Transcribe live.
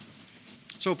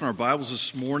Let's open our Bibles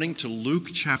this morning to Luke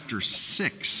chapter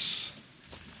 6.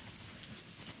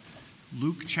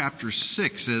 Luke chapter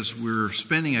 6, as we're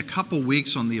spending a couple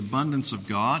weeks on the abundance of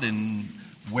God and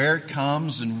where it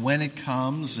comes and when it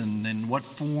comes and in what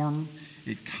form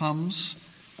it comes.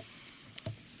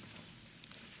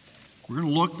 We're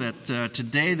going to look at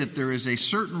today that there is a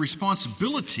certain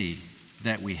responsibility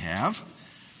that we have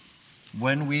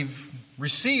when we've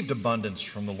received abundance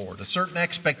from the Lord, a certain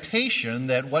expectation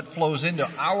that what flows into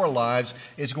our lives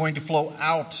is going to flow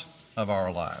out of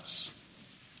our lives.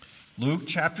 Luke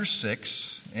chapter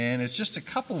 6, and it's just a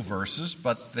couple verses,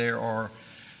 but they are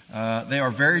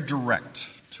very direct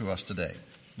to us today.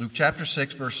 Luke chapter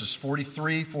 6, verses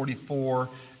 43, 44,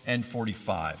 and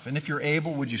 45. And if you're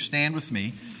able, would you stand with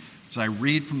me as I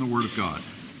read from the Word of God?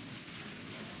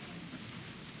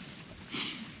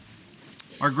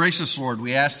 Our gracious Lord,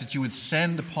 we ask that you would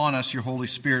send upon us your Holy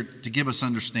Spirit to give us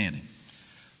understanding,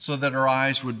 so that our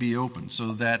eyes would be open,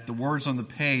 so that the words on the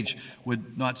page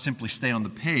would not simply stay on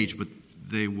the page, but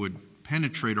they would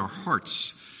penetrate our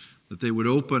hearts, that they would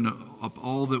open up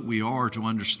all that we are to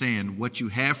understand what you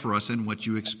have for us and what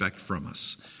you expect from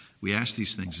us. We ask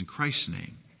these things in Christ's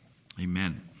name.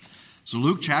 Amen. So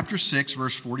Luke chapter 6,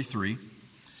 verse 43.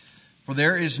 For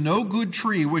there is no good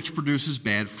tree which produces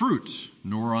bad fruit,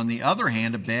 nor on the other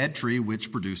hand a bad tree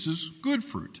which produces good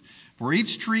fruit. For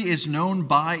each tree is known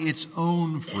by its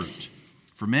own fruit.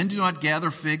 For men do not gather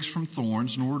figs from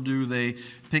thorns, nor do they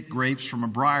pick grapes from a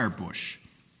briar bush.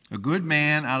 A good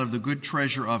man out of the good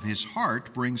treasure of his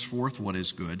heart brings forth what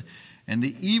is good, and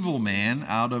the evil man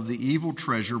out of the evil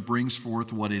treasure brings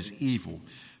forth what is evil.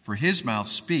 For his mouth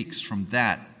speaks from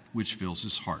that which fills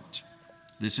his heart.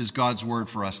 This is God's word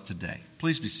for us today.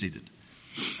 Please be seated.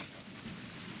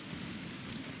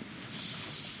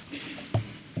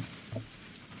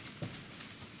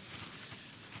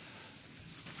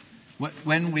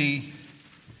 When we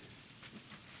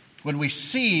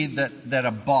see that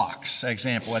a box,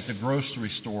 example, at the grocery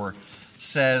store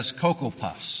says Cocoa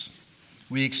Puffs,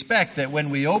 we expect that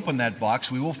when we open that box,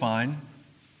 we will find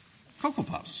Cocoa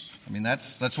Puffs. I mean,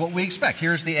 that's what we expect.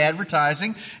 Here's the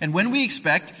advertising. And when we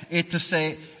expect it to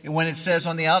say, when it says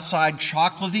on the outside,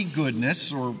 chocolatey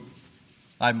goodness, or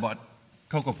I haven't bought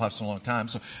Cocoa Puffs in a long time,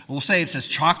 so we'll say it says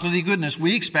chocolatey goodness,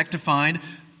 we expect to find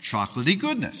chocolatey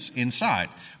goodness inside.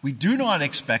 We do not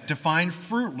expect to find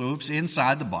Fruit Loops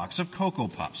inside the box of Cocoa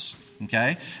Puffs.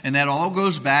 Okay? And that all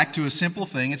goes back to a simple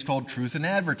thing. It's called truth in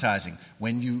advertising.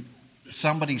 When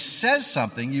somebody says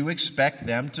something, you expect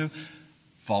them to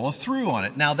follow through on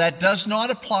it. Now, that does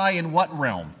not apply in what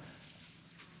realm?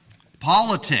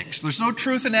 Politics. There's no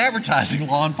truth in advertising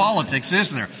law in politics,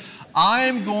 is there?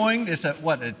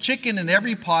 A chicken in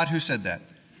every pot? Who said that?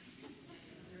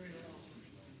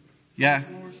 Yeah,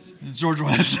 George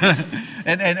Washington.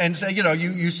 and so,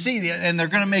 you see, and they're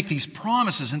going to make these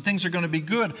promises, and things are going to be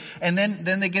good. And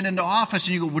then they get into office,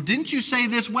 and you go, well, didn't you say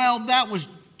this? Well, that was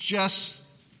just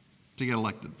to get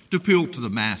elected, to appeal to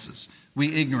the masses.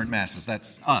 We ignorant masses.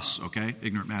 That's us, okay?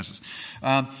 Ignorant masses.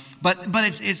 But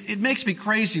it makes me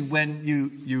crazy when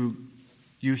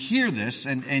you hear this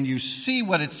and you see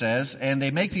what it says, and they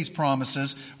make these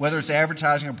promises, whether it's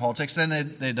advertising or politics, then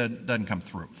it doesn't come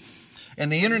through.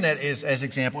 And the internet as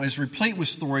example, is replete with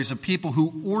stories of people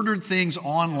who ordered things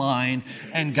online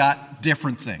and got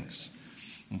different things.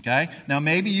 Okay? Now,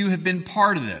 maybe you have been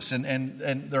part of this, and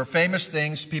there are famous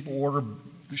things. People order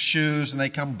shoes and they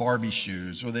come Barbie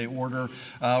shoes, or they order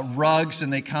rugs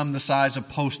and they come the size of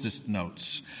Post-it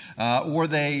notes, or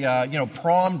they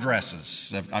prom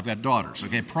dresses. I've got daughters,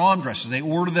 okay, prom dresses. They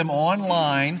order them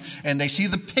online and they see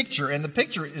the picture, and the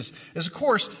picture is of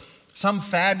course some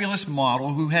fabulous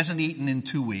model who hasn't eaten in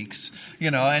 2 weeks,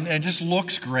 and just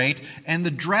looks great. And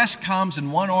the dress comes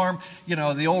in one arm,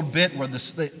 the old bit where the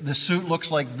suit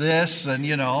looks like this,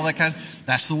 and all that kind of.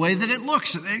 That's the way that it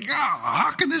looks. And they go,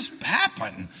 how can this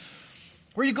happen?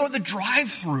 Or you go to the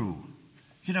drive-through,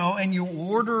 and you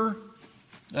order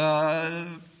a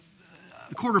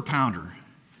quarter pounder.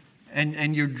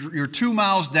 And you're 2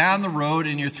 miles down the road,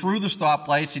 and you're through the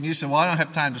stoplights, and you say, well, I don't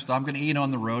have time to stop. I'm going to eat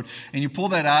on the road. And you pull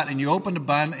that out, and you open the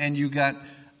bun, and you got,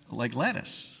 like,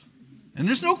 lettuce. And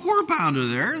there's no quarter pounder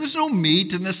there. There's no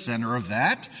meat in the center of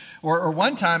that. Or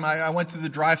one time, I went through the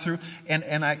drive-thru,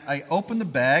 and I opened the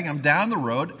bag. I'm down the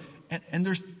road, and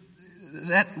there's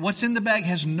what's in the bag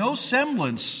has no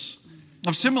semblance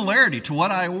of similarity to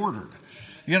what I ordered.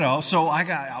 So I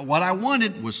got what I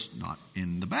wanted was not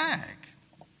in the bag.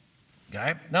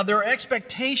 Okay? Now, there are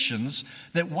expectations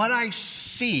that what I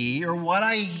see or what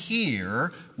I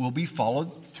hear will be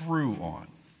followed through on.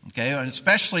 Okay? And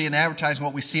especially in advertising,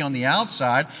 what we see on the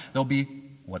outside, there'll be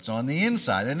what's on the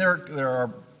inside. And there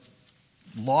are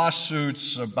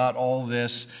lawsuits about all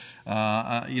this,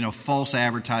 false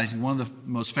advertising. One of the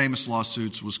most famous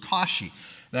lawsuits was kashi.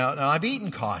 Now I've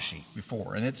eaten kashi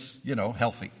before, and it's,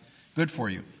 healthy, good for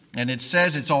you. And it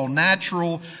says it's all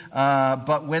natural,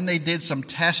 but when they did some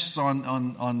tests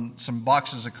on some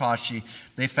boxes of kashi,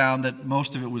 they found that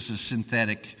most of it was a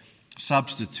synthetic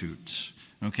substitute.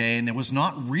 Okay, and it was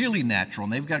not really natural,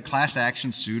 and they've got a class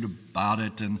action suit about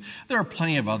it, and there are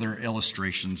plenty of other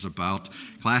illustrations about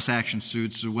class action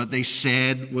suits, of what they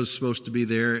said was supposed to be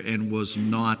there and was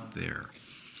not there.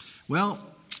 Well,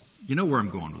 you know where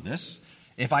I'm going with this.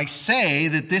 If I say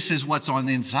that this is what's on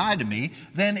the inside of me,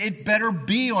 then it better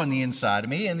be on the inside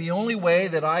of me, and the only way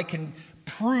that I can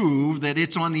prove that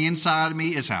it's on the inside of me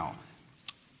is how?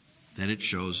 That it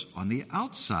shows on the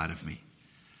outside of me.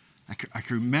 I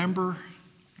can remember,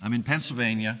 I'm in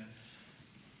Pennsylvania.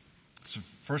 It's the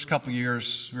first couple of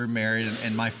years we were married,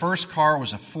 and my first car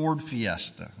was a Ford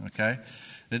Fiesta, okay?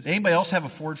 Did anybody else have a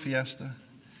Ford Fiesta?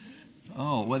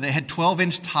 Oh, well, they had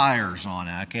 12-inch tires on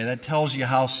it, okay? That tells you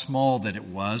how small that it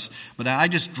was. But I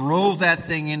just drove that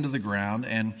thing into the ground,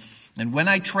 and when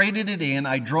I traded it in,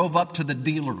 I drove up to the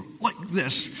dealer like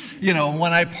this.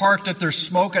 When I parked it, there's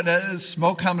smoke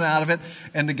coming out of it,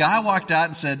 and the guy walked out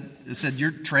and said, "You're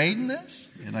trading this?"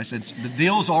 And I said, "The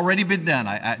deal's already been done."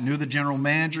 I knew the general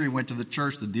manager. He went to the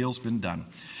church. The deal's been done.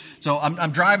 So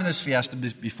I'm driving this Fiesta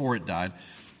before it died,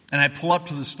 and I pull up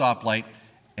to the stoplight,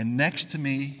 and next to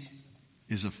me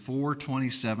is a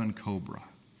 427 Cobra.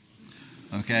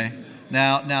 Okay?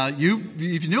 Now,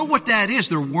 if you know what that is,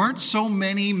 there weren't so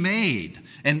many made.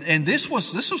 And this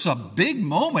was a big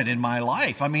moment in my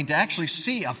life. I mean, to actually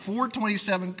see a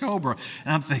 427 Cobra.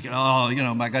 And I'm thinking,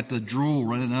 I got the drool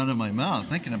running out of my mouth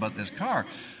thinking about this car.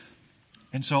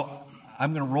 And so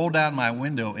I'm going to roll down my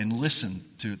window and listen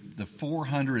to the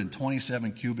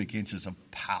 427 cubic inches of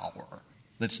power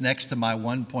that's next to my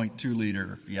 1.2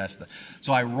 liter Fiesta.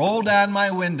 So I roll down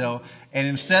my window, and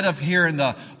instead of hearing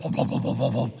the boom, boom, boom, boom,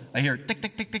 boom, boom, I hear tick,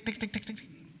 tick, tick, tick, tick, tick, tick, tick.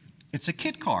 It's a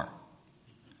kit car.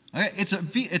 Okay?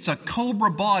 It's a Cobra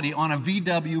body on a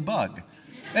VW Bug.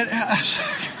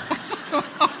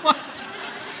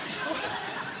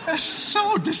 I'm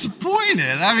so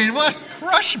disappointed. I mean, what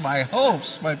crushed my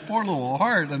hopes, my poor little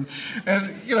heart, and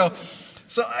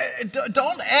So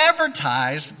don't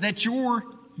advertise that you're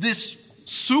this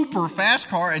super fast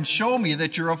car and show me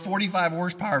that you're a 45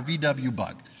 horsepower VW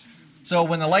Bug. So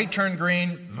when the light turned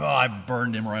green, I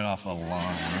burned him right off the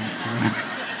lawn.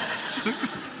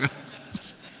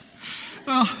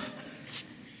 Well,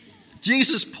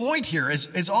 Jesus' point here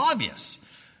is obvious.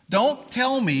 Don't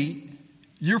tell me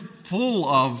you're full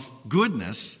of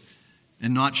goodness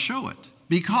and not show it.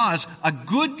 Because a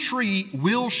good tree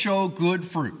will show good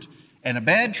fruit, and a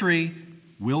bad tree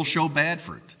will show bad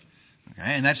fruit.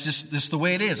 Okay? And that's just the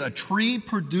way it is. A tree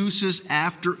produces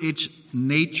after its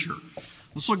nature.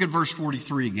 Let's look at verse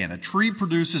 43 again. A tree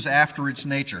produces after its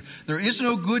nature. There is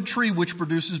no good tree which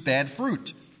produces bad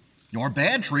fruit, nor a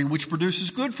bad tree which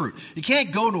produces good fruit. You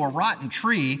can't go to a rotten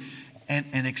tree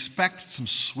and expect some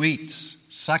sweet,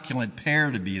 succulent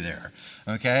pear to be there.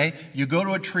 Okay? You go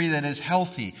to a tree that is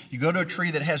healthy. You go to a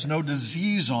tree that has no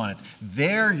disease on it.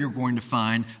 There you're going to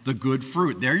find the good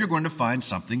fruit. There you're going to find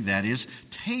something that is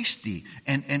tasty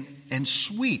and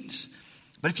sweet.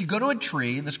 But if you go to a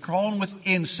tree that's crawling with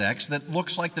insects that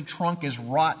looks like the trunk is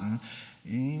rotten,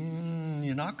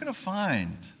 you're not going to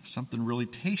find something really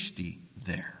tasty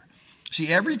there. See,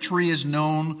 every tree is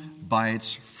known by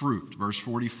its fruit, verse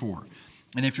 44.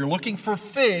 And if you're looking for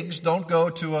figs, don't go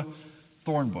to a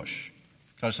thorn bush,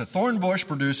 because a thorn bush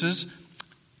produces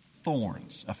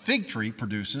thorns. A fig tree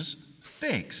produces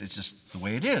figs. It's just the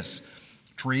way it is.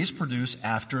 Trees produce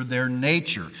after their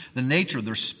nature. The nature,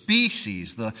 their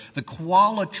species, the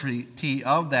quality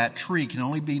of that tree can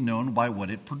only be known by what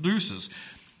it produces.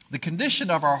 The condition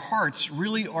of our hearts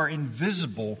really are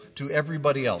invisible to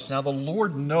everybody else. Now, the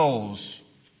Lord knows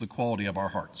the quality of our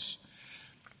hearts.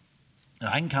 And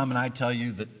I can come and I tell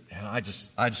you that I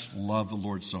just love the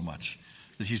Lord so much,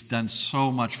 that He's done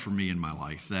so much for me in my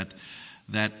life, that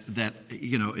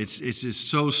it's just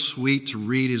so sweet to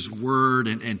read His Word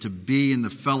and to be in the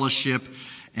fellowship.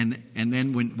 And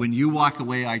then when you walk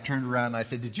away, I turned around and I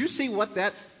said, "Did you see what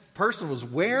that person was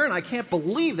wearing? I can't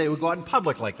believe they would go out in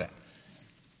public like that."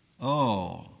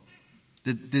 Oh,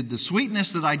 did the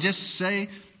sweetness that I just say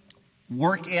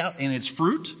work out in its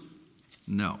fruit?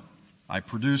 No. I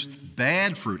produced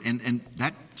bad fruit, and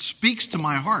that speaks to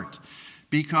my heart,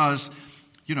 because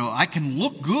I can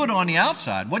look good on the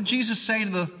outside. What did Jesus say to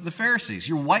the Pharisees?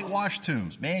 You're whitewashed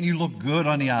tombs. Man, you look good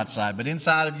on the outside, but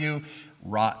inside of you,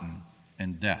 rotten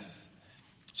and death.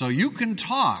 So you can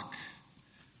talk,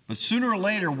 but sooner or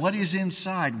later, what is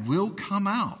inside will come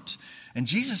out. And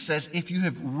Jesus says, if you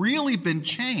have really been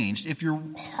changed, if your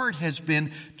heart has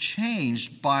been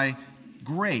changed by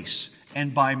grace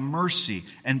and by mercy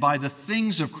and by the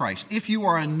things of Christ, if you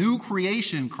are a new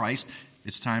creation in Christ,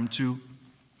 it's time to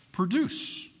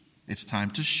produce. It's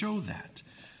time to show that.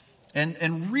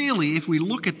 And really, if we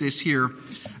look at this here,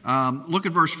 look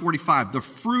at verse 45. The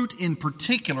fruit in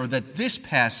particular that this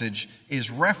passage is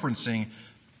referencing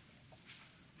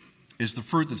is the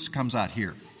fruit that comes out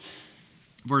here.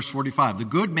 Verse 45, the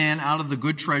good man out of the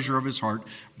good treasure of his heart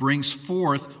brings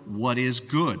forth what is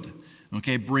good.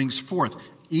 Okay, brings forth.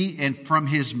 And from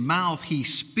his mouth he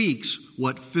speaks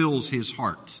what fills his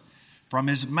heart. From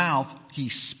his mouth he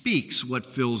speaks what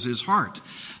fills his heart.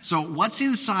 So what's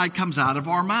inside comes out of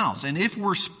our mouths. And if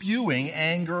we're spewing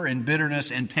anger and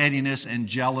bitterness and pettiness and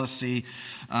jealousy,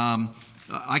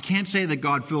 I can't say that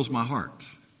God fills my heart.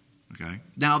 Okay.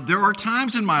 Now, there are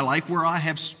times in my life where I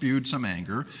have spewed some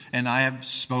anger and I have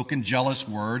spoken jealous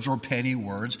words or petty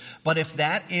words. But if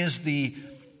that is the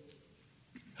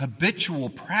habitual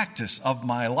practice of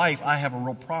my life, I have a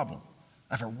real problem.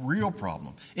 I have a real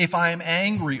problem. If I am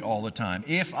angry all the time,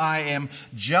 if I am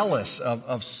jealous of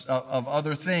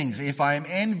other things, if I am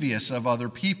envious of other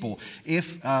people,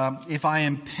 if I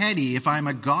am petty, if I'm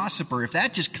a gossiper, if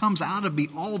that just comes out of me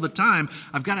all the time,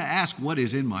 I've got to ask, what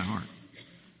is in my heart?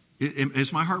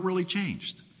 Is my heart really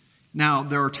changed? Now,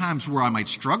 there are times where I might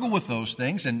struggle with those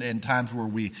things and times where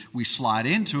we slide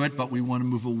into it, but we want to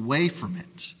move away from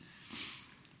it.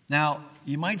 Now,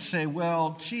 you might say,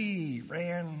 well, gee,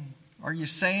 Rand, are you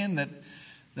saying that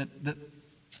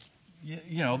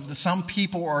some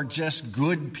people are just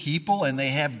good people and they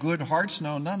have good hearts?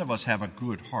 No, none of us have a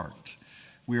good heart.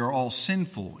 We are all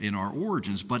sinful in our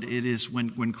origins, but it is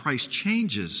when Christ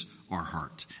changes our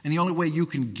heart. And the only way you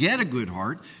can get a good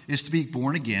heart is to be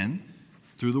born again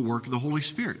through the work of the Holy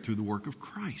Spirit, through the work of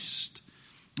Christ.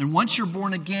 And once you're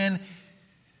born again,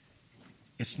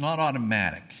 it's not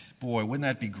automatic. Boy, wouldn't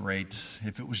that be great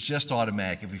if it was just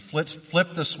automatic, if we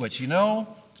flip the switch.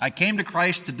 I came to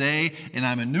Christ today and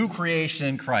I'm a new creation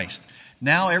in Christ.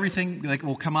 Now everything that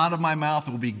will come out of my mouth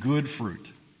will be good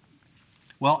fruit.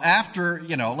 Well, after,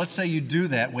 let's say you do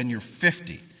that when you're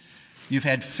 50. You've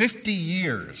had 50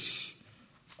 years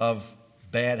of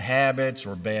bad habits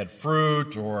or bad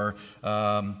fruit or,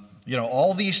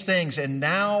 all these things. And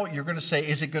now you're going to say,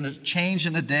 is it going to change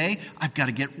in a day? I've got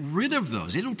to get rid of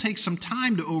those. It'll take some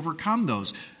time to overcome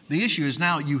those. The issue is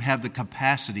now you have the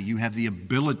capacity, you have the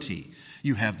ability,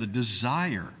 you have the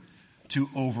desire to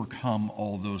overcome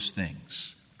all those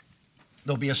things.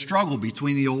 There'll be a struggle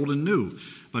between the old and new.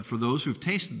 But for those who've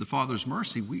tasted the Father's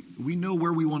mercy, we know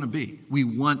where we want to be. We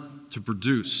want to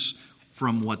produce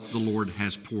from what the Lord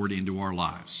has poured into our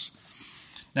lives.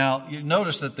 Now, you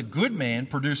notice that the good man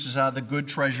produces out of the good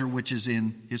treasure which is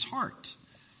in his heart.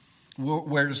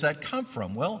 Where does that come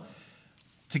from? Well,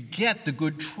 to get the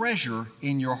good treasure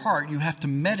in your heart, you have to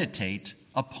meditate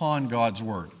upon God's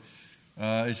word.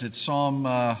 Is it Psalm...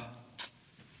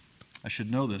 I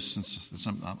should know this since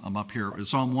I'm up here.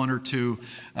 Psalm 1 or 2.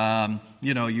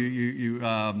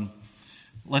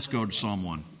 Let's go to Psalm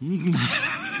 1.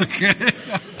 Okay.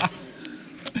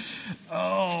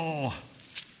 Oh.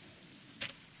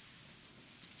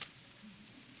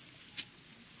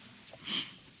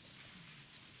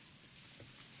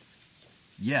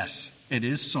 Yes, it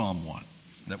is Psalm 1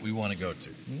 that we want to go to.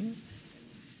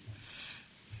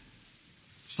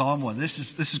 Psalm 1. This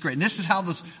is great. And this is how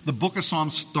the book of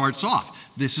Psalms starts off.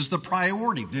 This is the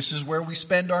priority. This is where we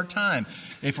spend our time.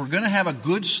 If we're going to have a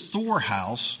good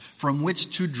storehouse from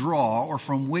which to draw or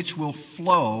from which will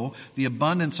flow the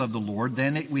abundance of the Lord,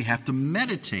 then we have to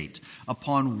meditate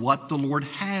upon what the Lord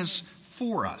has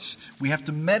for us. We have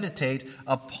to meditate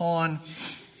upon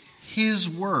His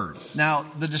Word. Now,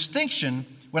 the distinction,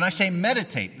 when I say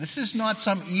meditate, this is not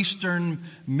some Eastern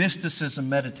mysticism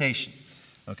meditation.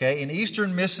 Okay, in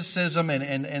Eastern mysticism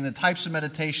and the types of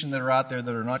meditation that are out there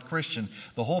that are not Christian,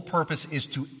 the whole purpose is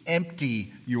to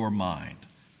empty your mind.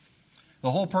 The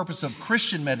whole purpose of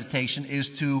Christian meditation is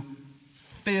to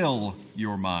fill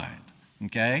your mind.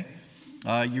 Okay?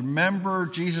 You remember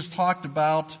Jesus talked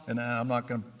about, and I'm not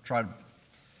going to try to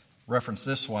reference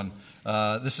this one.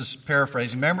 This is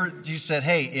paraphrasing. Remember, Jesus said,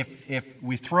 hey, if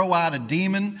we throw out a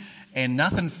demon and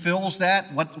nothing fills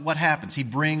that, what happens? He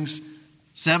brings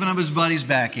 7 of his buddies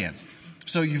back in.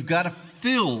 So you've got to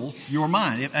fill your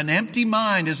mind. An empty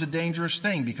mind is a dangerous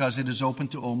thing because it is open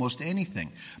to almost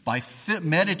anything. By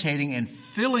meditating and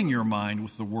filling your mind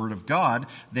with the Word of God,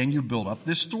 then you build up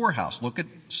this storehouse. Look at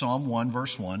Psalm 1,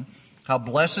 verse 1, How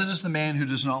blessed is the man who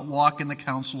does not walk in the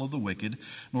counsel of the wicked,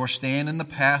 nor stand in the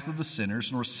path of the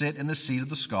sinners, nor sit in the seat of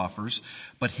the scoffers,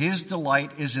 but his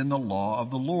delight is in the law of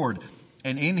the Lord.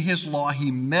 And in his law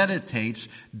he meditates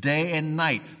day and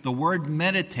night. The word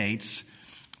meditates,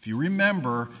 if you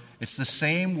remember, it's the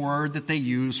same word that they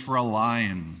use for a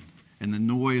lion and the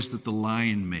noise that the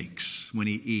lion makes when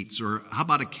he eats. Or how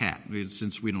about a cat,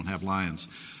 since we don't have lions?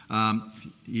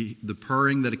 The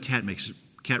purring that a cat makes.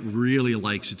 A cat really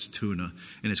likes its tuna,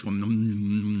 and it's going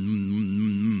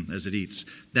as it eats.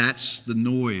 That's the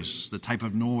noise, the type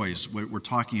of noise we're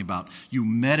talking about. You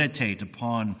meditate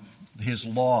upon his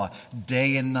law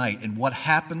day and night. And what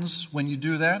happens when you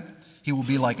do that? He will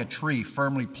be like a tree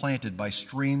firmly planted by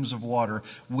streams of water,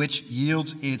 which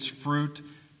yields its fruit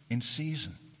in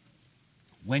season.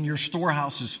 When your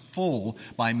storehouse is full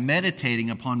by meditating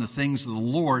upon the things of the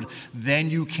Lord, then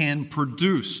you can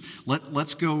produce.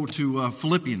 Let's go to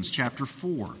Philippians chapter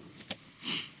 4.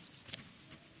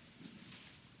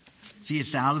 See,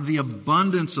 it's out of the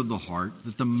abundance of the heart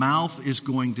that the mouth is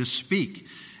going to speak.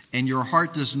 And your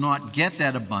heart does not get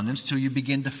that abundance till you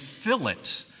begin to fill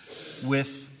it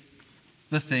with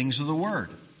the things of the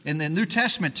Word. In the New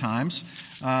Testament times,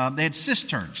 they had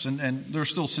cisterns, and there are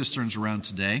still cisterns around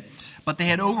today, but they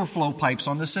had overflow pipes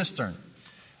on the cistern.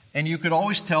 And you could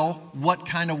always tell what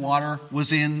kind of water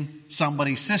was in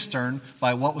somebody's cistern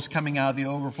by what was coming out of the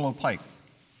overflow pipe.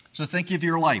 So think of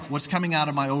your life. What's coming out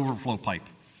of my overflow pipe?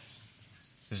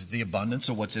 Is it the abundance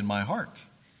of what's in my heart?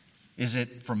 Is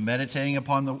it from meditating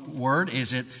upon the Word?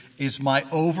 Is my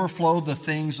overflow the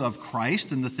things of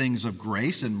Christ and the things of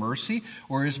grace and mercy?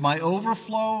 Or is my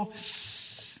overflow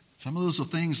some of those are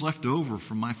things left over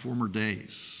from my former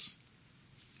days?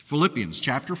 Philippians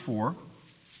chapter 4,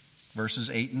 verses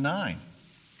 8 and 9.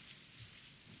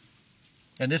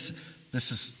 And this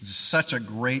is such a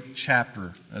great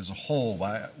chapter as a whole.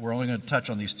 We're only going to touch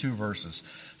on these two verses.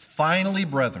 Finally,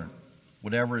 brethren,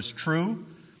 whatever is true,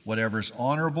 whatever is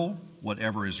honorable,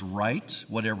 whatever is right,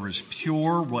 whatever is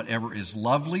pure, whatever is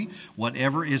lovely,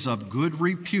 whatever is of good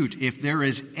repute, if there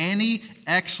is any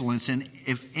excellence and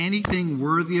if anything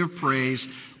worthy of praise,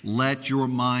 let your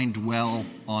mind dwell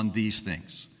on these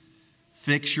things.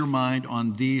 Fix your mind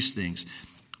on these things.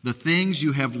 The things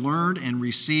you have learned and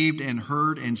received and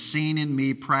heard and seen in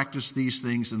me, practice these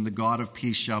things, and the God of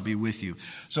peace shall be with you.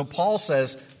 So Paul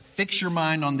says, fix your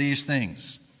mind on these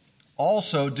things.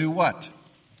 Also do what?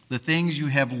 The things you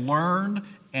have learned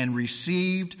and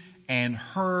received and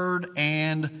heard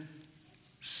and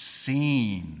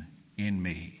seen in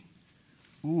me.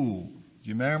 Ooh,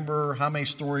 you remember how many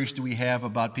stories do we have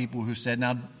about people who said,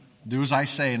 now do as I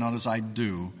say, not as I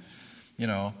do? You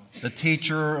know, the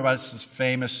teacher, that's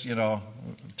famous,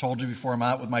 told you before, I'm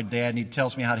out with my dad and he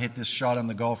tells me how to hit this shot on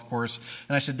the golf course.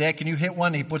 And I said, Dad, can you hit one?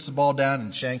 And he puts the ball down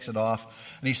and shanks it off.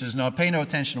 And he says, no, pay no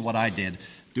attention to what I did.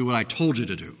 Do what I told you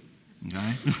to do.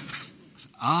 Okay?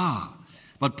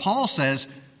 But Paul says,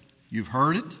 you've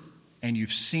heard it and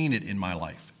you've seen it in my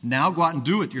life. Now go out and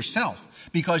do it yourself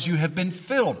because you have been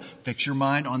filled. Fix your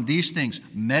mind on these things.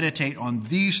 Meditate on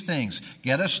these things.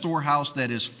 Get a storehouse that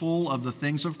is full of the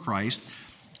things of Christ.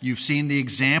 You've seen the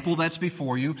example that's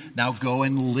before you. Now go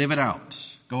and live it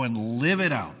out. Go and live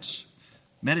it out.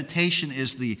 Meditation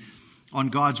on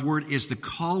God's Word is the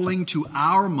calling to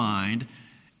our mind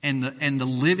and the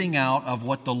living out of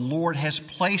what the Lord has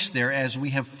placed there as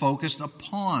we have focused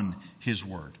upon His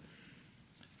Word.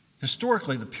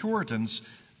 Historically, the Puritans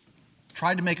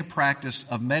tried to make a practice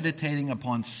of meditating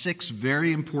upon 6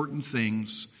 very important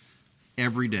things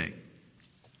every day.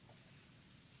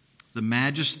 The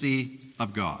majesty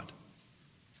of God,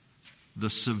 the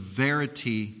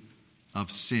severity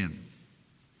of sin,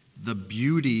 the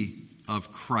beauty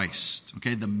of Christ.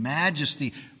 Okay, the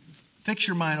majesty. Fix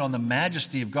your mind on the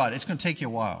majesty of God. It's going to take you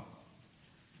a while.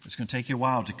 It's going to take you a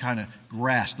while to kind of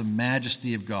grasp the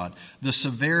majesty of God. The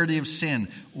severity of sin.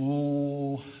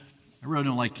 Oh, I really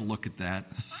don't like to look at that.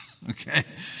 Okay?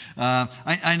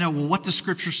 I know, well, what does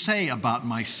Scripture say about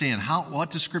my sin?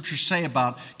 What does Scripture say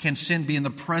about can sin be in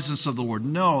the presence of the Lord?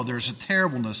 No, there's a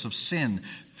terribleness of sin.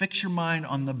 Fix your mind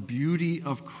on the beauty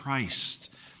of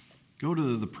Christ. Go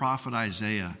to the prophet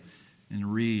Isaiah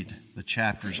and read the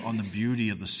chapters on the beauty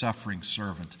of the suffering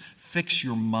servant. Fix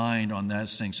your mind on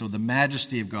those things. So the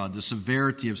majesty of God, the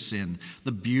severity of sin,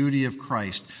 the beauty of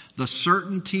Christ, the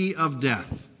certainty of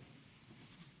death.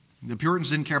 The Puritans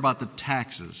didn't care about the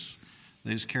taxes.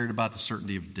 They just cared about the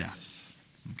certainty of death.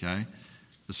 Okay?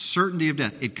 The certainty of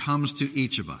death. It comes to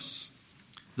each of us.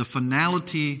 The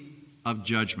finality of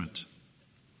judgment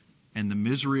and the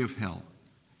misery of hell.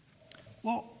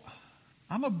 Well,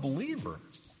 I'm a believer.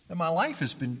 that my life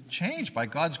has been changed by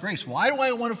God's grace. Why do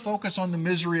I want to focus on the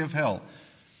misery of hell?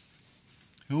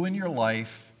 Who in your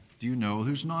life do you know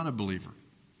who's not a believer?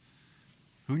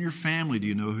 Who in your family do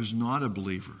you know who's not a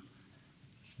believer?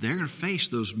 They're going to face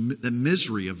the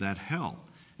misery of that hell.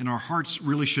 And our hearts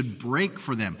really should break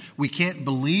for them. We can't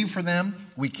believe for them.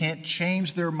 We can't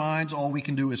change their minds. All we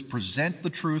can do is present the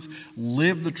truth,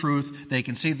 live the truth. They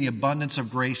can see the abundance of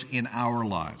grace in our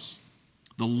lives.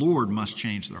 The Lord must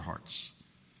change their hearts.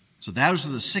 So those are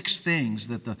the 6 things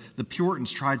that the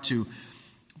Puritans tried to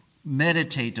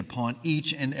meditate upon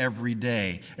each and every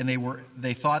day. And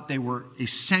they thought they were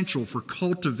essential for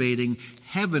cultivating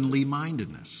heavenly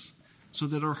mindedness, so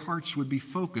that our hearts would be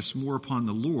focused more upon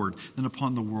the Lord than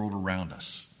upon the world around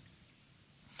us.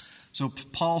 So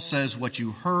Paul says, what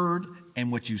you heard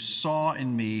and what you saw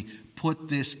in me, put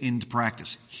this into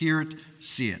practice. Hear it,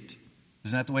 see it.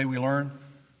 Isn't that the way we learn?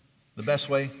 The best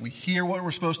way? We hear what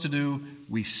we're supposed to do,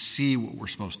 we see what we're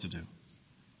supposed to do.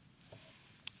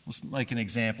 Let's make an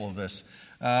example of this.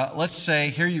 Let's say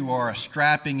here you are, a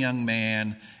strapping young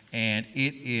man, and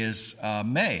it is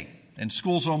May, and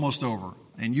school's almost over.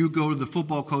 And you go to the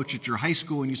football coach at your high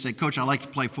school and you say, Coach, I'd like to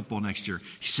play football next year.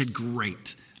 He said,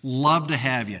 great. Love to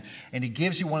have you. And he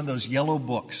gives you one of those yellow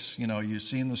books, you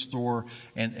see in the store,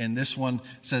 and this one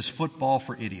says Football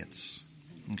for Idiots.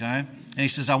 Okay? And he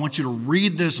says, I want you to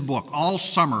read this book all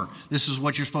summer. This is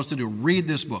what you're supposed to do. Read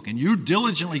this book. And you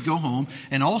diligently go home,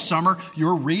 and all summer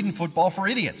you're reading Football for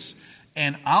Idiots.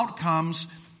 And out comes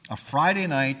a Friday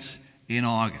night in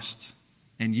August.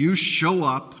 And you show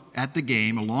up at the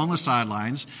game along the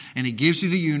sidelines, and he gives you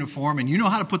the uniform, and you know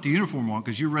how to put the uniform on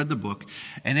because you read the book,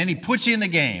 and then he puts you in the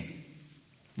game.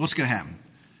 What's going to happen?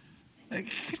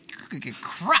 You get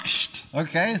crushed,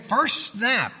 okay? First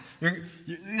snap.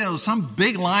 Some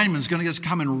big lineman's going to just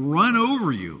come and run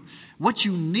over you. What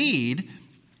you need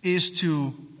is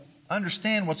to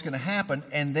understand what's going to happen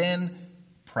and then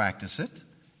practice it,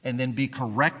 and then be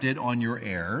corrected on your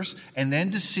errors, and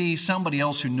then to see somebody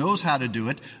else who knows how to do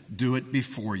it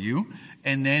before you,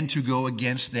 and then to go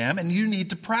against them. And you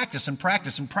need to practice and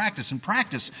practice and practice and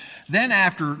practice. Then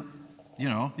after,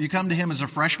 you come to him as a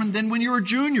freshman, then when you're a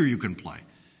junior, you can play.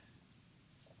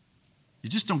 You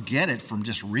just don't get it from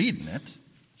just reading it.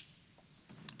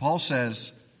 Paul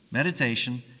says,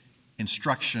 meditation,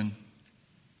 instruction,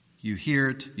 you hear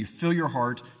it, you fill your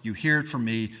heart, you hear it from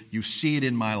me, you see it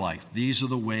in my life. These are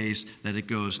the ways that it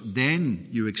goes. Then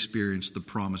you experience the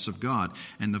promise of God,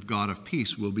 and the God of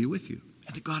peace will be with you.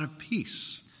 And the God of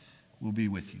peace will be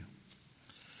with you.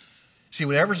 See,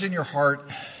 whatever's in your heart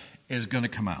is going to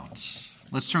come out.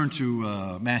 Let's turn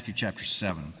to Matthew chapter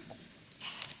 7.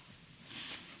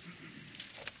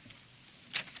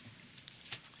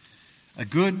 A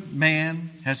good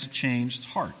man has a changed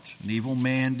heart. An evil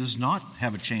man does not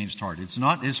have a changed heart. It's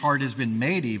not his heart has been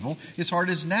made evil. His heart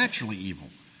is naturally evil.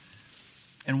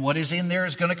 And what is in there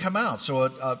is going to come out. So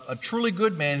a truly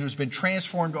good man who's been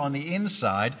transformed on the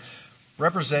inside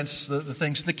represents the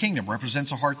things of the kingdom,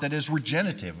 represents a heart that is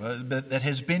regenerative, that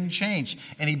has been changed.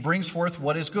 And he brings forth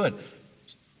what is good.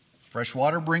 Fresh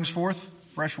water brings forth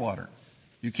fresh water.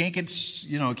 You can't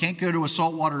go to a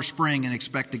saltwater spring and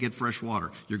expect to get fresh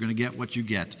water. You're going to get what you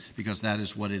get because that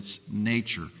is what its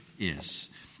nature is.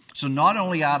 So not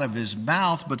only out of his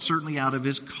mouth, but certainly out of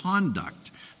his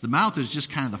conduct. The mouth is just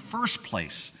kind of the first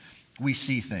place we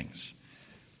see things.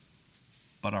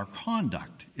 But our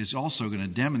conduct is also going to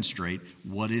demonstrate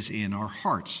what is in our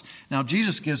hearts. Now,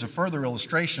 Jesus gives a further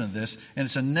illustration of this, and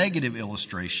it's a negative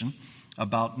illustration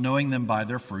about knowing them by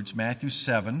their fruits. Matthew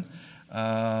 7,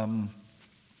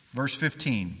 verse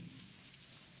 15.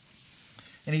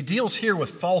 And he deals here with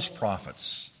false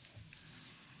prophets.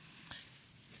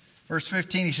 Verse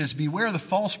 15, he says, beware the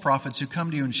false prophets who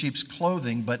come to you in sheep's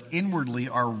clothing, but inwardly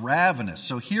are ravenous.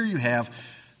 So here you have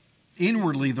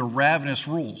inwardly the ravenous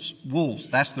wolves.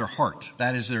 That's their heart.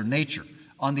 That is their nature.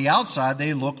 On the outside,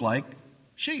 they look like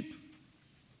sheep.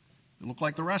 They look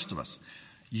like the rest of us.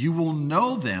 You will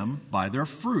know them by their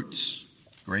fruits.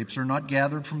 Grapes are not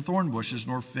gathered from thorn bushes,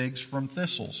 nor figs from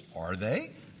thistles. Are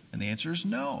they? And the answer is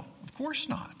no, of course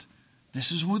not.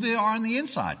 This is who they are on the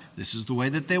inside. This is the way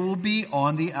that they will be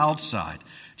on the outside.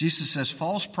 Jesus says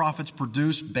false prophets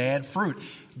produce bad fruit.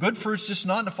 Good fruit's just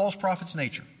not in a false prophet's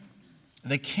nature.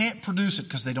 They can't produce it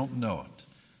because they don't know it.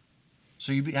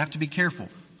 So you have to be careful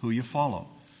who you follow,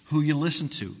 who you listen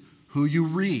to, who you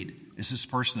read. Is this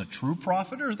person a true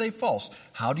prophet or are they false?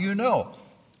 How do you know?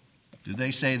 Do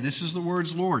they say, this is the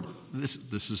word's Lord? This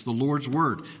is the Lord's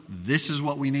word. This is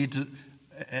what we need to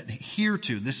adhere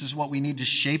to. This is what we need to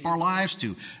shape our lives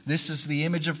to. This is the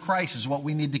image of Christ, is what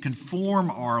we need to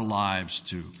conform our lives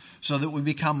to, so that we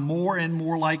become more and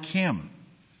more like Him.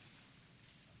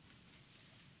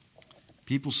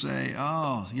 People say,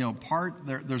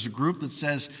 there's a group that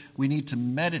says we need to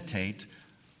meditate,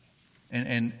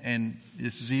 and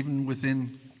this is even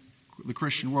within the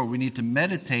Christian world. We need to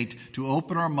meditate to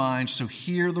open our minds to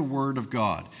hear the Word of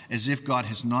God, as if God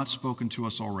has not spoken to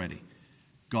us already.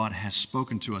 God has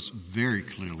spoken to us very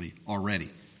clearly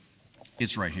already.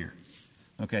 It's right here.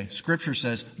 Okay, Scripture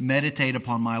says, meditate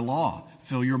upon my law.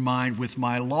 Fill your mind with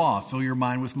my law. Fill your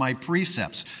mind with my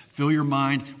precepts. Fill your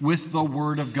mind with the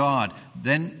Word of God.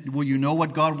 Then will you know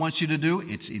what God wants you to do?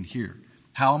 It's in here.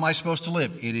 How am I supposed to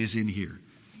live? It is in here.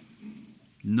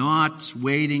 Not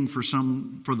waiting for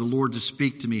the Lord to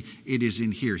speak to me. It is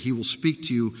in here. He will speak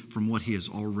to you from what He has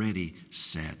already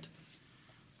said.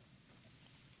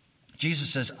 Jesus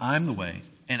says, I'm the way,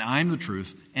 and I'm the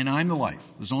truth, and I'm the life.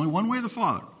 There's only one way to the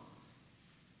Father.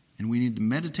 And we need to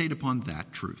meditate upon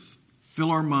that truth.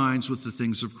 Fill our minds with the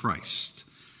things of Christ.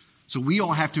 So we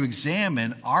all have to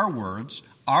examine our words,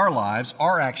 our lives,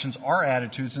 our actions, our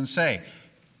attitudes, and say,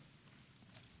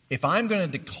 if I'm going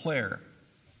to declare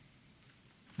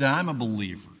that I'm a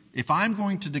believer, if I'm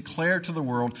going to declare to the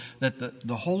world that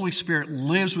the Holy Spirit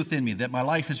lives within me, that my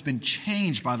life has been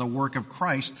changed by the work of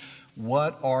Christ,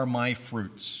 what are my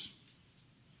fruits?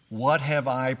 What have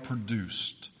I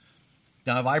produced?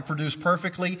 Now, have I produced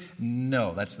perfectly?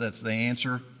 No, that's the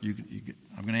answer.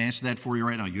 I'm going to answer that for you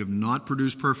right now. You have not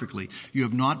produced perfectly. You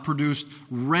have not produced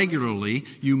regularly.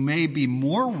 You may be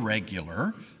more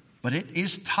regular, but it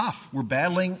is tough. We're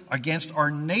battling against our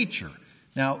nature.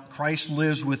 Now, Christ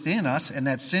lives within us, and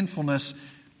that sinfulness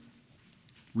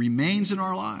remains in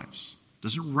our lives. It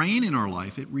doesn't reign in our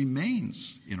life, it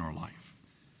remains in our life.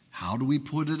 How do we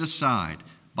put it aside?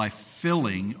 By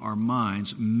filling our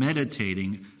minds,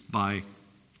 meditating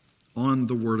on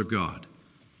the Word of God.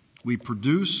 We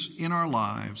produce in our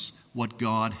lives what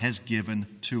God has given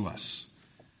to us.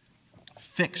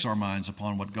 Fix our minds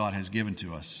upon what God has given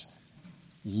to us.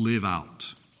 Live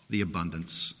out the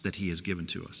abundance that He has given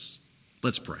to us.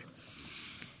 Let's pray.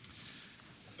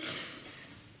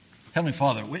 Heavenly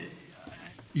Father,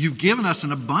 You've given us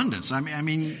an abundance. I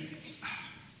mean,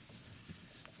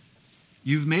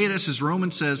 You've made us,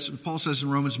 as Paul says in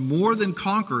Romans, more than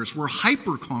conquerors. We're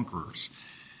hyper-conquerors.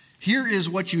 Here is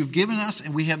what You've given us,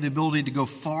 and we have the ability to go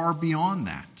far beyond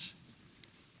that.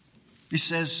 He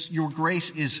says, Your grace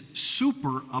is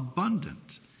super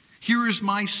abundant. Here is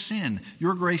my sin.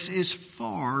 Your grace is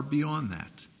far beyond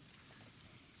that.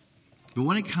 But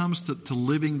when it comes to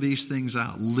living these things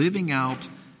out, living out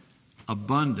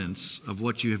abundance of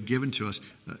what You have given to us,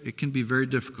 it can be very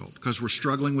difficult because we're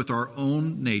struggling with our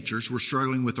own natures. We're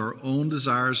struggling with our own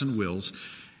desires and wills.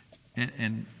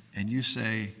 And You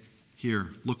say, here,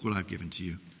 look what I've given to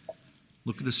you.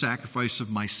 Look at the sacrifice of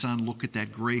my Son. Look at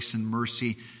that grace and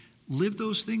mercy. Live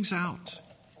those things out.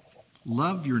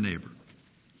 Love your neighbor.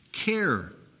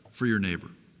 Care for your neighbor.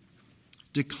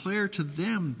 Declare to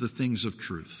them the things of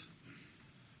truth.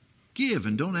 Give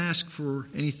and don't ask for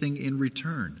anything in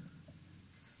return.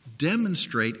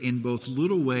 Demonstrate in both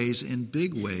little ways and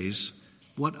big ways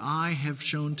what I have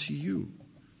shown to you.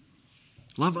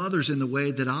 Love others in the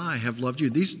way that I have loved you.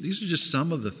 These are just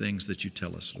some of the things that You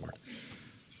tell us, Lord.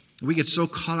 We get so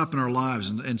caught up in our lives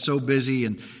and so busy,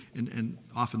 and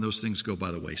often those things go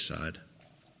by the wayside.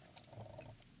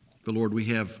 But Lord, we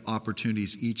have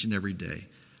opportunities each and every day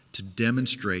to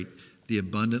demonstrate the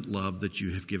abundant love that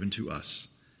You have given to us.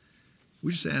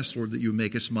 We just ask, Lord, that You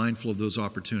make us mindful of those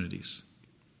opportunities.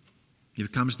 If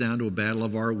it comes down to a battle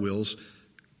of our wills,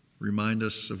 remind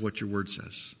us of what Your Word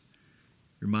says.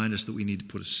 Remind us that we need to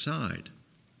put aside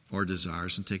our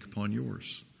desires and take upon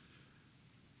Yours.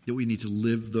 That we need to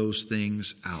live those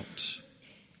things out.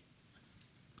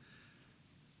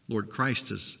 Lord, Christ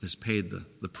has paid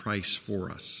the price for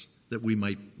us, that we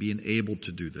might be enabled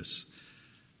to do this.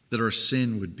 That our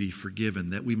sin would be forgiven,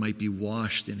 that we might be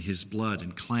washed in His blood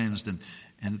and cleansed, and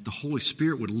that the Holy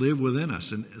Spirit would live within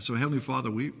us. And so, Heavenly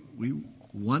Father, we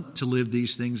want to live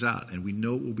these things out, and we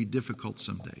know it will be difficult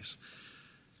some days.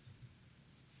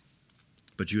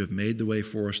 But You have made the way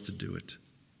for us to do it.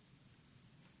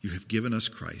 You have given us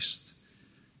Christ.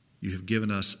 You have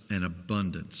given us an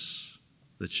abundance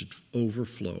that should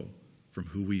overflow from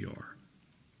who we are.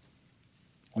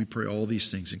 We pray all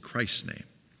these things in Christ's name.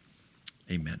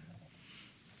 Amen.